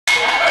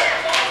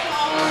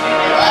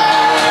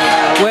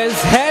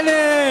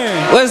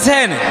What's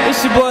happening? It's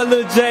your boy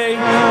Lil J,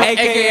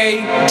 aka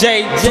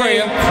J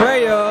Prayer.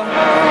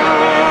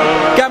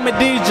 Got me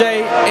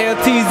DJ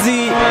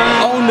LTZ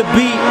on the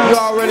beat, you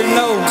already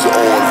know.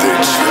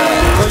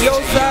 From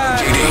your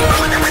side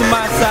to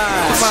my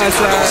side.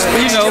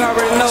 You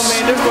already know,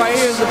 man. This right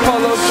here is a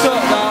polo truck,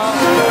 dog.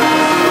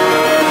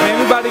 Man,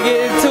 we about to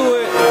get into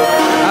it.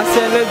 I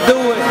said, let's do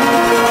it.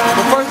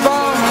 But first of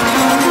all,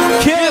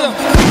 kill him.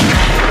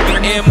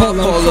 In my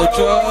polo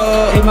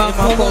truck, in my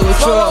polo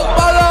truck,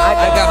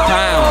 I got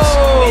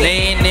pounds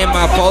laying in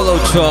my polo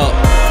truck.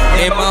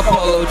 In my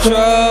polo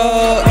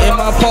truck, in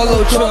my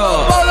polo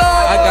truck,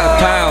 I got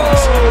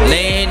pounds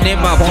laying in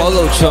my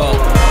polo truck.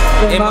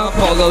 In my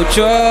polo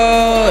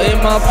truck, in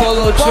my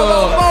polo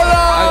truck,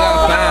 I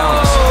got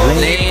pounds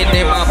laying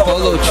in my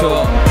polo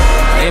truck.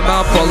 In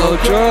my polo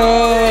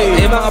truck,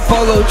 in my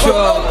polo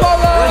truck,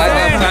 I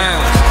got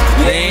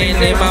pounds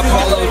laying in my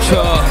polo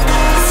truck.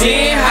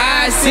 Sitting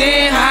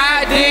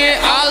high, then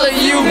all of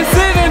you.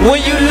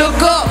 When you look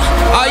up,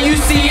 all you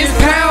see is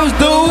pounds,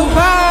 dude.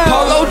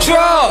 Polo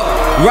truck,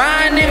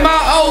 riding in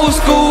my old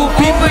school.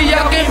 People,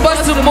 y'all can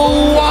bust a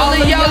move. All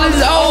of y'all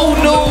is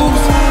old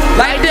news,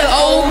 like the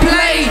old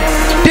play.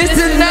 This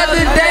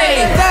another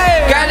day.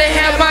 Gotta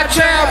have my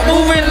trap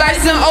moving like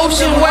some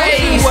ocean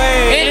waves.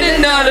 In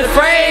another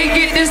phrase,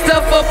 get this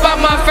stuff up out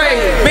my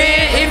face.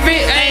 Man, if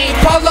it ain't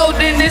polo,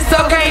 then this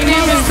stuff can't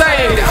even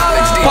save.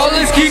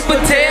 Police keep a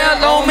tail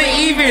on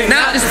me, even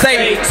not to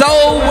say.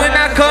 So when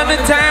I come to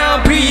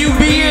town,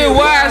 PUB is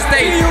where I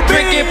stay.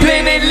 Drinking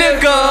plenty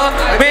liquor,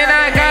 man,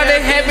 I gotta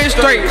have it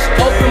straight.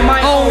 Open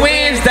mic on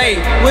Wednesday,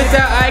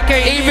 without I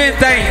can't even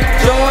think.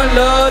 Showing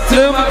love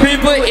to my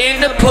people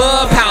in the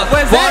pub house.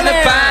 Wanna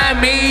find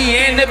me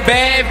in the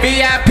bad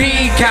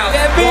VIP couch.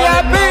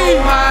 Wanna know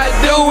how I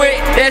do it,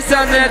 that's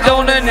something I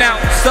don't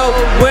announce. So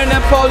when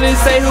the police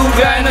say who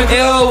got an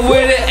L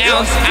with an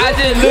ounce, I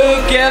just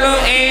look at them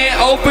and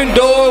open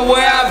door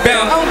where I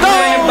bounce. You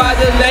ain't about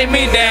to lay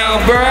me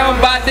down, bro, I'm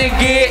about to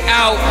get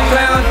out.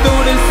 Clown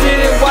through the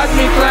city, watch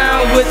me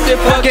clown with the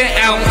fucking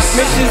ounce.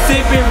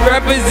 Mississippi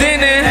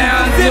representing,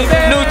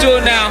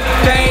 neutral now.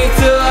 Came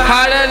to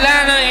Hot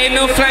Atlanta, ain't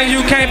no flames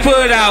you can't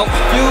put out.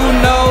 You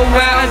know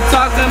how I'm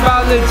talking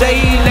about the J.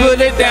 Put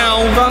it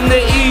down from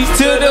the east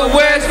to the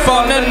west,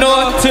 from the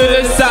north to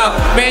the south.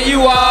 Man,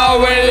 you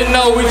already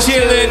know we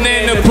chillin'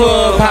 in the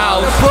pub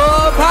house.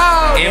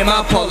 In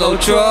my polo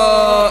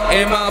truck,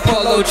 in my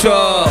polo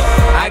truck,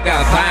 I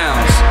got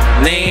pounds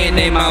laying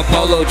in my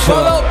polo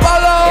truck.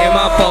 In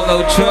my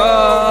polo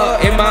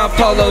truck, in my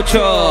polo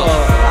truck,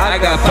 I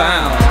got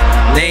pounds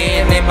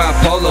laying in my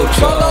polo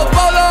truck.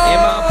 In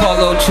my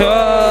polo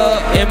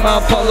truck, in my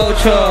polo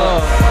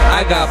truck,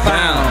 I got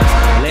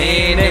pounds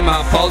laying in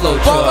my polo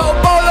truck.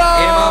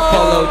 In my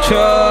polo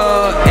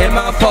truck, in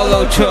my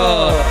polo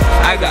truck,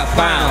 I got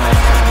pounds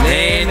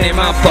laying in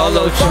my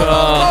polo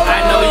truck.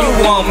 I know you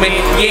want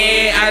me,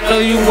 yeah, I know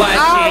you watch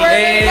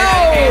it. Yeah,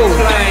 I can't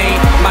explain.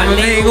 My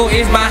lingo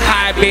is my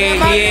hobby,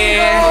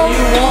 yeah.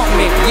 You want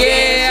me,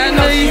 yeah, I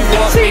know you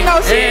want me.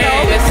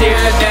 Yeah, let's tear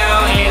her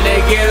down and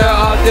let's get her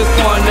off this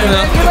corner.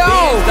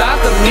 Stop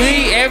to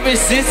me ever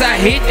since I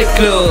hit the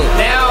club.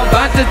 Now I'm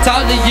about to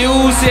talk to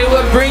you, say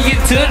what bring you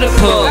to the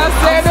pub. I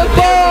said the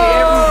pub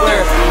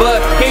everywhere, but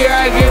here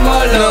I get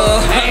more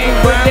love. Ain't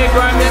with that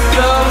grimy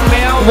stuff,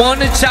 man.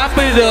 Wanna chop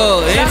it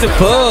up in the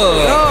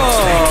pub.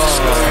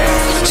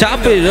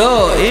 Chop it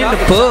up in the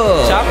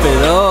pub. Chop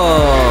it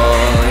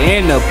up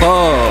in the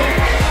pub.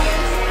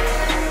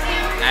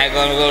 I ain't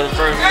gonna go to the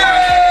first one.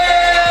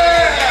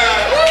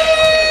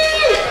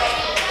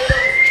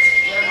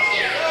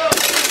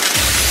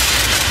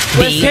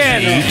 Big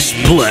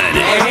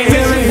Splatter. And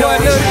this is your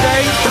Lil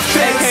J,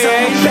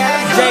 aka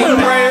J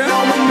Prayer.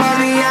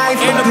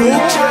 In the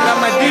booth, got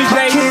my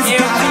DJ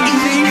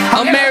LTZ.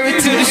 I'm married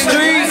to the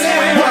streets.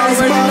 You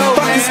already know,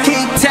 man.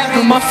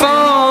 Tapping my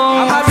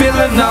phone. I'm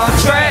feeling on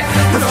track.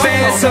 The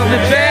fans on the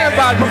bed,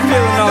 about to be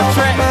feeling on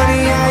track.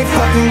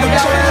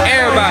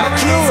 Everybody.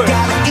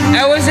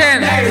 Hey, what's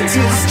happening?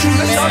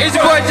 It's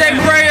your boy J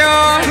Prayer.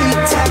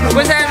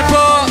 What's happening,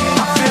 Paul?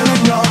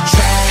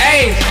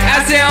 Hey,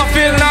 I say I'm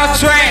feeling on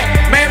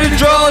track. Man, the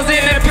drugs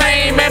in the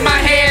pain, man, my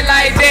head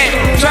like that.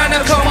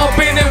 Tryna come up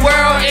in the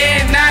world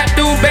and not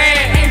do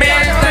bad.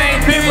 Man,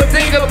 things people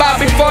think about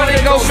before they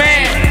go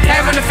mad.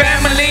 Having a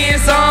family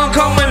and son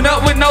coming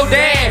up with no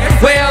dad.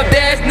 Well,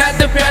 that's not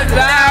the best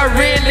I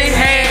really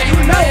had.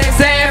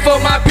 Sad for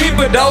my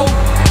people though.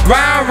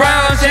 Round,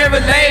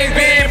 Chevrolet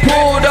being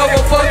pulled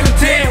over fucking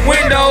 10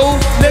 windows.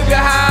 Look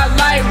at how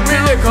life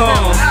really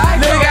comes.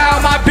 Look at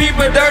how my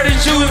people dirty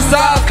shoes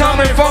socks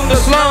coming from the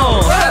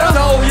slums. I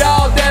told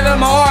y'all that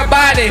I'm a hard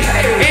body.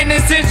 In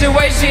this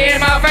situation in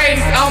my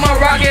face, I'ma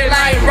rock it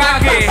like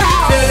rocket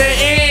to the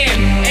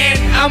end. And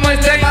I'ma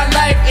take my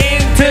life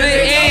into the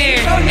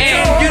end.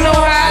 And you know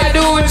how I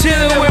do it,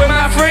 chillin' with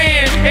my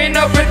friends. Ain't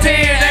no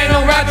pretend, ain't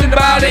no rapping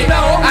about it.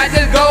 I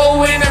just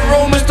go in the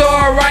room and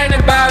start writing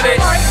about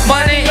it.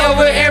 Money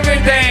over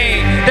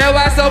everything. That's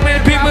why so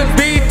many people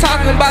be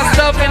talking about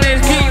stuff and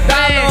then keep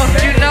saying,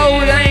 you know,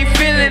 they ain't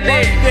feeling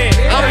it.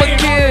 I'ma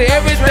kill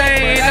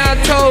everything. And I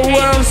told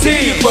what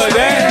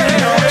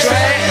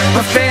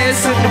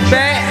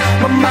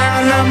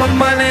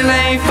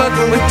ain't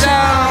fucking with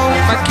y'all.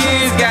 My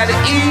kids gotta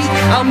eat,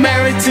 I'm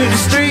married to the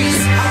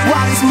streets.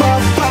 Why these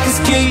motherfuckers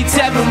keep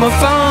tapping my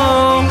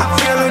phone? I'm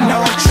feeling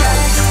on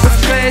track, my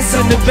flesh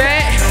in the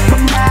back,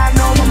 my mind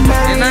on my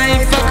money, and I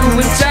ain't fucking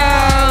with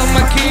y'all.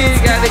 My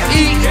kids gotta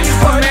eat,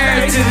 I'm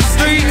married to the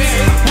streets.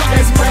 Why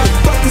these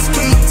motherfuckers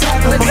keep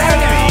tapping my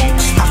phone?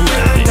 I'm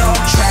feeling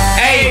on track.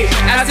 Hey,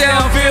 I said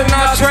I'm feeling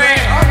on track.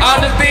 All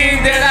the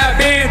things that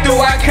I've been through,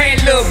 I can't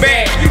look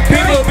back.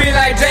 People be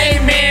like, J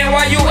man,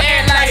 why you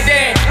act like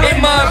that? It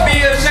must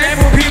be a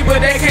shame for people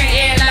that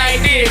can't act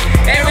like this.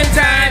 Every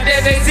time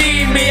that they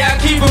see me, I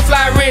keep a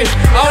fly wrist.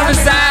 On the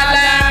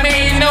sideline, man,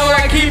 you know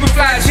I keep a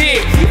fly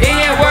shit. It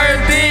ain't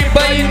worth it,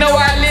 but you know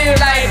I live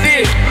like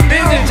this.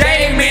 This is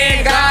J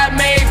man, God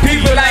made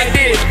people like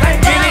this.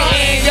 Get it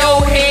in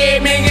your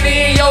head, man, get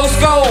it in your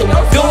skull.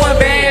 Doing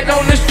bad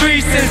on the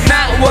streets is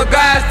not what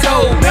God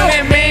told.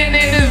 And man,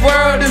 in this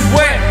world is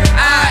what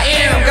I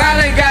am.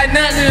 God ain't got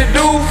nothing to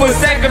do for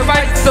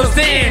sacrifices of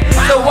sin.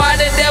 So why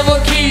the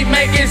devil keep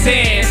making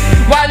sin?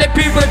 Why the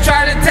people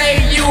try to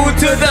take you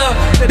to the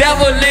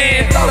devil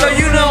land? So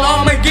you know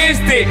I'm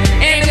against it.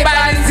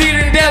 Anybody see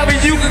the devil,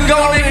 you can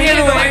go and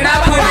hit him. And I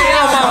put it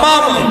on my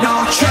mama.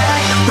 On track,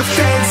 the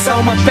fence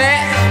on my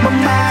back, my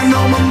mind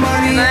on my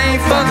money, and I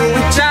ain't fucking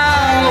with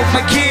y'all.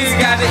 My kids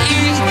gotta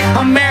eat,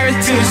 I'm married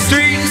to the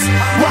streets.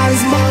 Why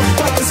these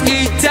motherfuckers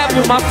keep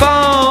tapping my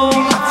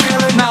phone? I'm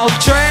feeling off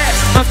track,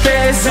 my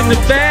face in the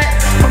back,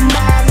 my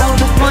mind on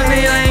the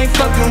money, I ain't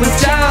fucking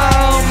with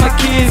y'all. My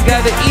kids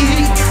gotta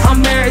eat,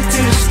 I'm married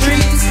to the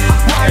streets.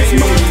 Why these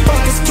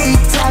motherfuckers keep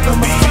tapping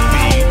my phone?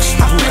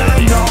 I'm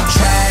feeling off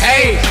track.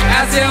 Hey, I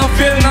said I'm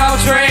feeling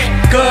off track,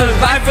 cause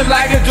life is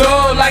like a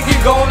drug, like you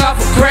going off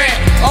a crack.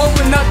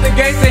 Open up the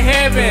gates of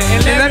heaven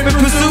and let me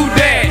pursue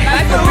that.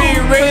 Life can be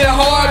really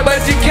hard,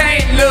 but you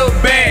can't look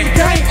back.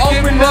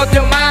 Open up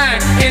your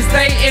mind and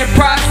stay in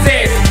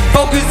process.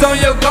 Focus on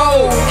your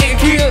goal and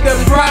kill the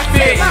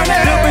profit.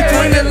 Look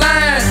between the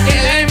lines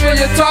and aim for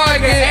your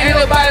target. Ain't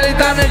nobody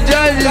done to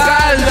judge you,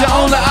 God is the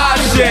only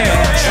option.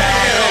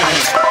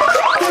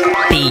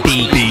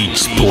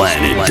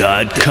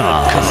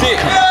 Beatsplanet.com.